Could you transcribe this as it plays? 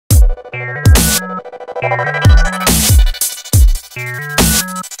Hey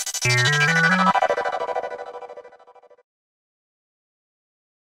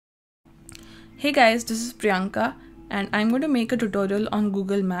guys, this is Priyanka and I'm going to make a tutorial on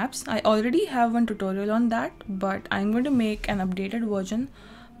Google Maps. I already have one tutorial on that, but I'm going to make an updated version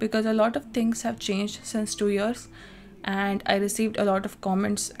because a lot of things have changed since 2 years and I received a lot of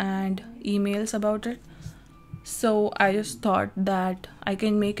comments and emails about it. So I just thought that I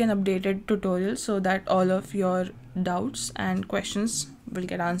can make an updated tutorial so that all of your doubts and questions will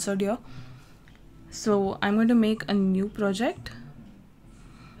get answered here. So I'm going to make a new project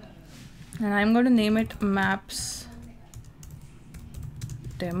and I'm going to name it Maps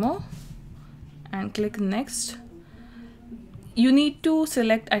Demo and click next. You need to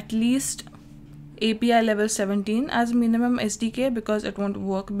select at least API level 17 as minimum SDK because it won't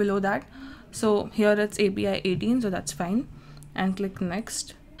work below that. So here it's API 18, so that's fine, and click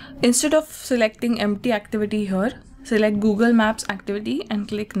next. Instead of selecting empty activity here, select Google Maps activity and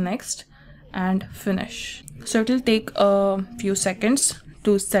click next and finish. So it will take a few seconds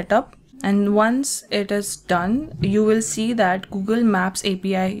to set up. And once it is done, you will see that Google Maps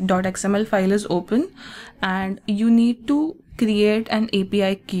API.xml file is open and you need to create an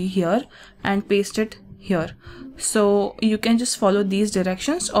API key here and paste it here. So you can just follow these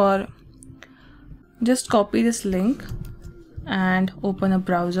directions or just copy this link and open a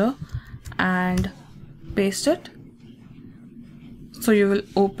browser and paste it. So you will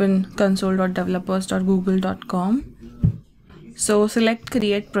open console.developers.google.com. So select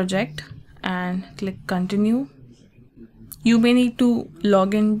create project and click continue. You may need to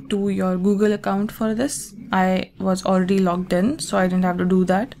log in to your Google account for this. I was already logged in, so I didn't have to do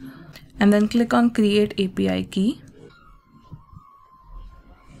that. And then click on create API key.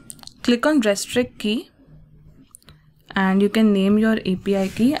 Click on restrict key and you can name your API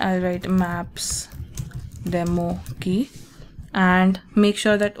key. I'll write maps demo key and make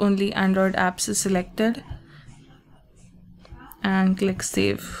sure that only Android apps is selected and click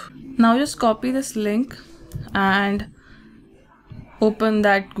save. Now just copy this link and open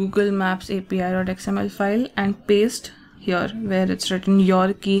that Google Maps API.xml file and paste here where it's written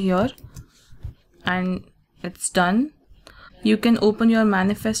your key here, and it's done. You can open your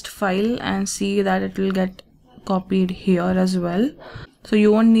manifest file and see that it will get copied here as well. So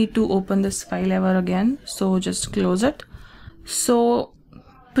you won't need to open this file ever again. So just close it. So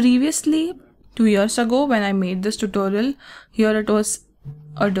previously 2 years ago when I made this tutorial, here it was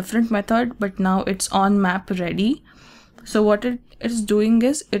a different method, but now it's on map ready. So what it is doing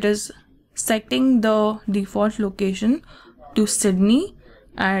is it is setting the default location to Sydney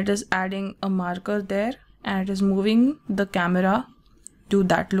and it is adding a marker there and it is moving the camera to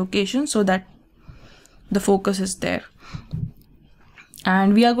that location so that the focus is there.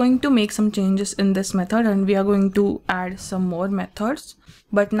 And we are going to make some changes in this method and we are going to add some more methods,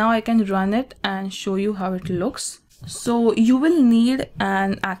 but now I can run it and show you how it looks. So you will need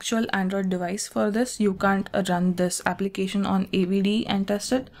an actual Android device for this. You can't run this application on AVD and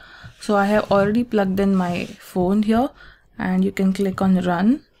test it. So I have already plugged in my phone here and you can click on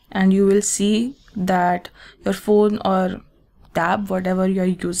run and you will see that your phone or tab, whatever you're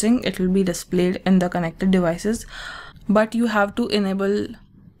using, it will be displayed in the connected devices. But you have to enable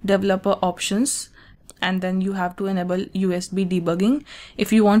developer options and then you have to enable USB debugging.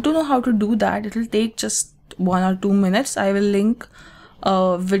 If you want to know how to do that, it will take just 1 or 2 minutes. I will link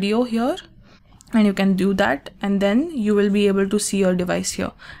a video here and you can do that, and then you will be able to see your device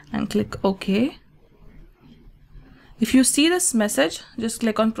here and click OK. If you see this message, just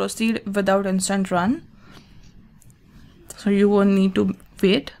click on proceed without instant run. So you won't need to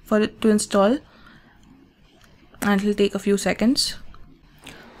wait for it to install and it will take a few seconds.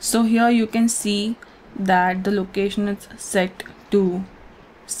 So here you can see that the location is set to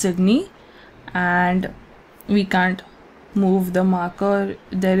Sydney and we can't move the marker.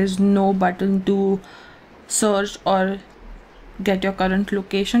 There is no button to search or get your current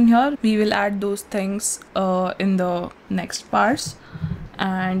location here. We will add those things in the next parts,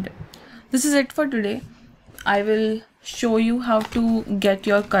 and this is it for today. I will show you how to get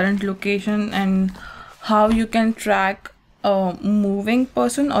your current location and how you can track a moving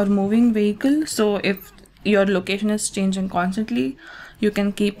person or moving vehicle. So if your location is changing constantly, you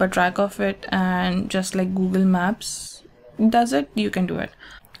can keep a track of it, and just like Google Maps does it, you can do it.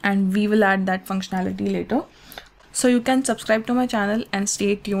 And we will add that functionality later. So you can subscribe to my channel and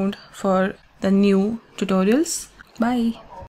stay tuned for the new tutorials. Bye.